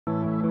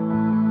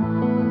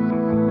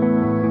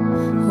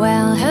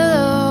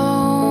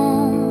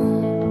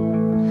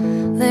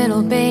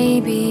little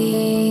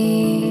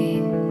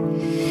baby.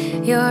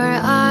 Your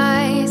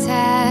eyes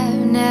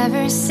have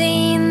never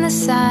seen the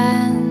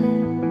sun.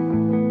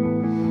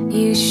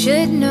 You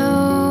should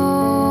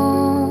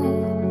know,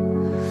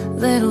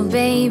 little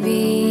baby,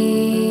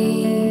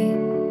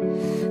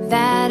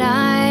 that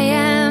I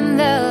am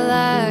the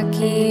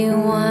lucky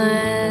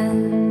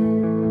one.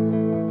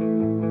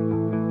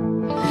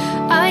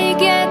 I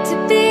get to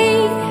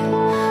be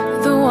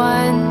the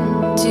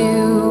one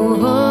to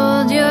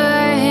hold your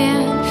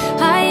hand.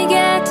 I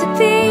get to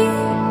be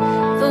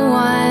the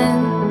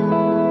one.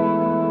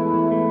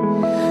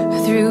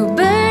 Through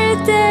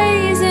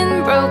birthdays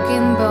and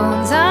broken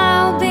bones,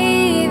 I'll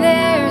be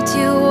there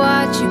to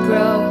watch you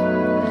grow.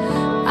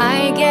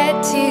 I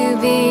get to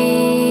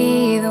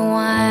be the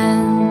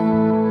one.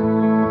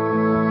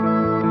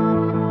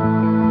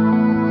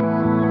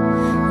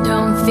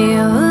 Don't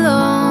feel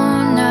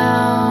alone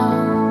now,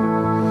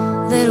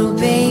 little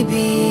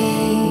baby.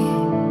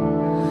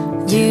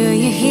 Do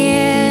you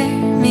hear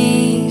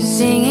me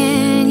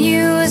singing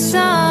you a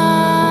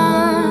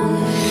song?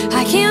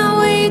 I can't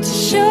wait to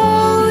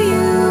show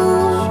you,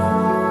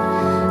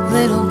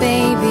 little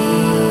baby,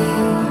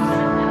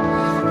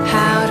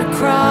 how to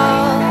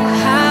crawl,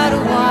 how to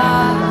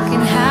walk,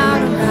 and how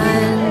to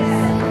run.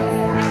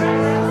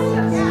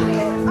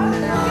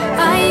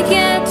 I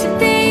get to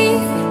be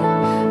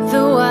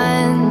the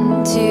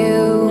one to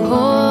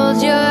hold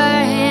your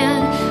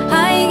hand.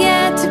 I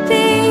get to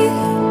be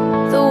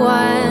the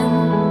one.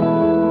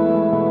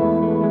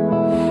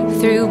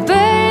 Through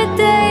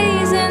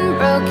birthdays and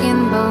broken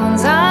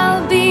bones,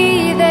 I'll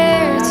be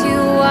there to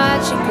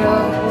watch you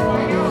grow.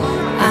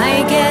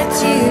 I get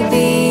to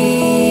be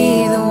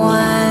the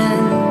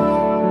one.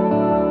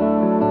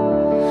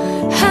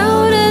 How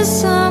does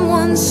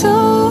someone so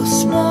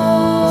small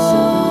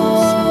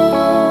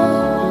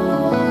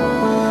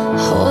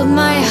hold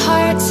my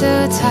heart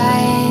so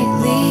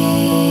tightly?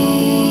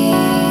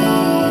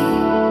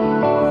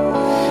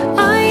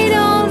 I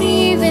don't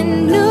even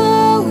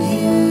know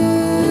you.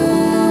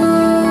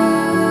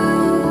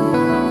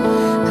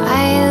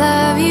 I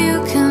love you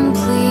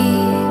completely.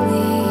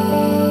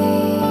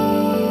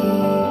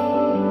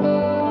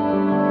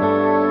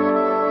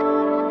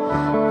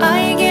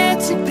 I get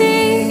to be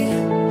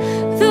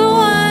the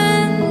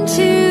one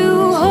to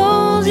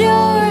hold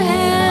your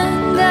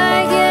hand.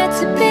 I get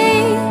to be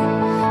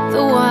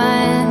the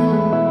one.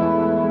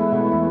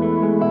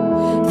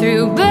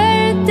 Through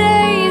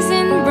birthdays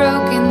and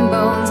broken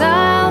bones,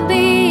 I'll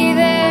be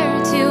there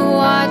to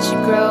watch you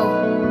grow.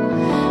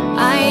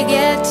 I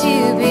get to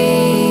be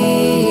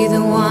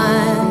the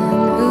one.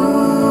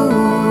 Ooh,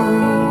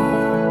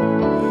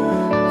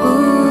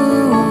 ooh,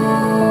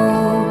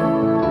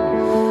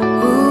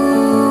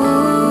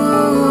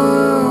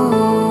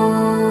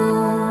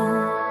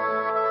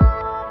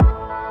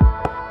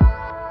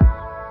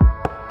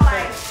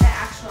 Like the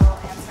actual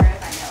answer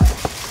if I know it.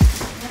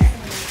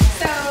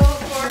 So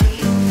for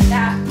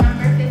that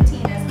number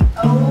 15 is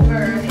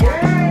over the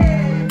actual.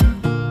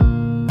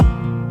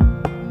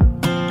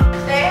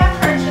 They have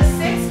purchased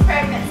 6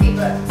 pregnancy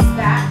books.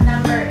 That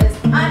number is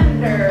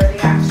under the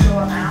actual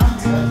amount.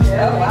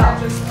 Oh wow.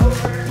 Just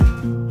over.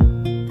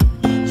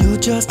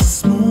 You're just a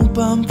small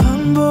bump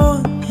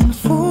unborn. In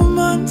 4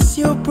 months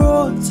you're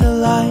brought to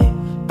life.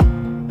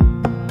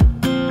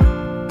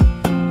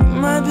 You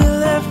might be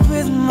left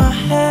with my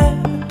hair,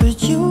 but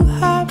you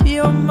have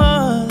your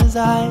mother's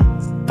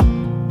eyes.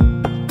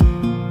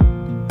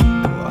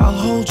 I'll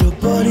hold your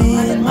body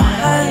in my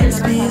hands,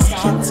 be as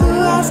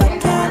gentle as I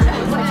can.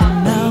 For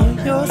now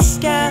you're a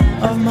scan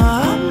of my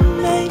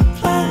unmade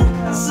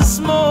plans. A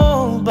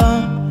small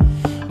bump.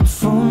 In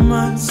 4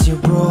 months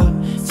you're brought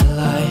to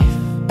life.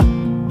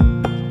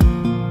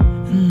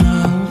 And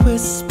I'll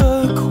whisper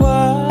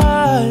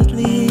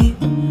quietly,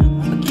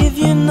 I'll give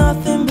you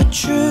nothing but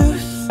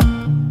truth.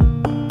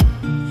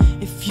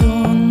 If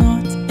you're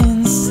not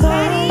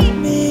inside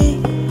me,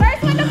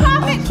 First one to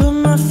comment. I'll put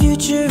my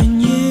future in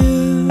you.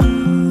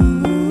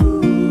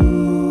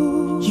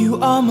 You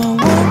are my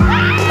one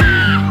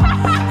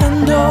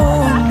and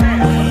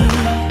only.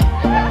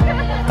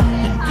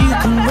 And you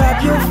can wrap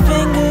your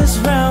fingers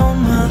round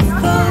my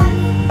thumb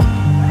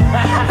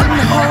and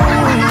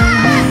hold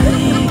me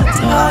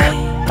tight.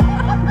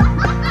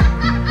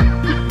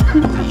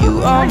 You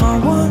are my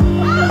one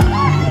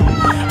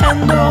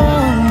and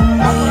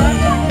only.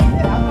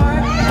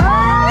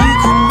 You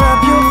can wrap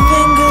your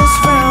fingers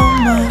round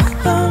my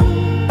thumb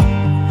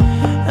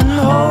and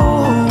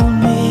hold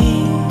me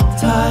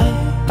tight,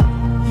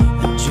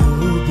 and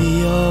you'll be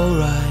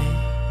alright.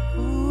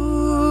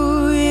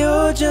 Ooh,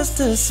 you're just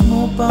a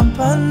small bump,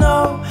 I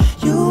know.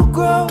 You'll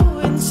grow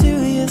into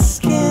your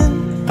skin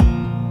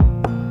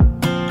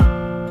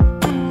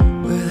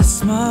with a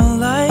smile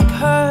like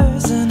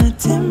hers and a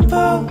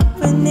dimple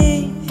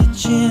beneath your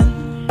chin.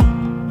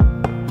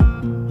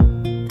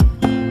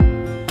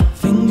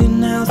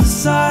 Fingernails the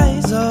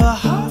size of a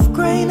half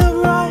grain of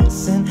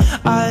rice, and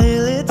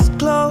eyelids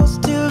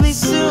closed to be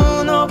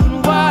soon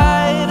open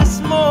wide. A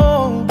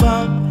small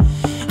bump.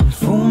 In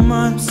 4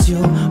 months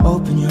you'll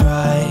open your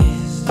eyes.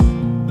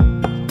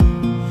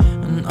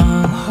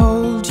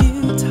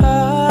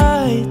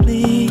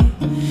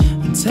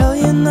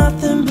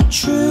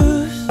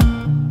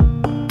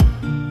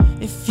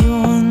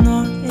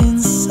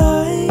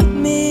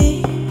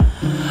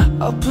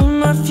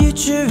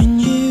 future in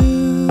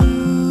you.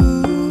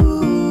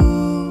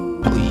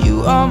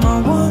 You are my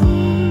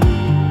one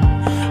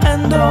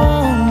and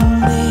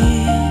only.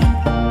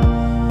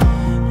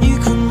 You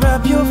can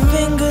wrap your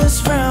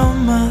fingers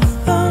round my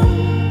thumb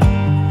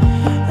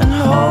and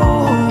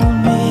hold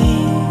me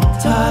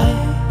tight,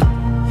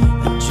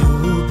 and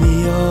you'll be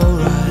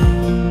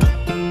alright.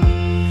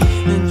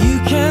 And you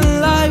can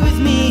lie with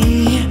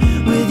me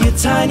with your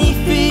tiny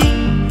feet.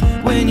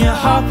 When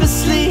you're half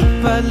asleep,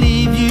 I'd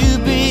leave you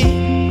be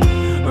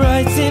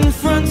right in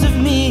front of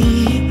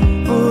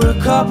me for a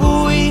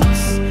couple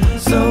weeks,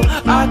 so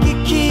I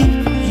could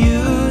keep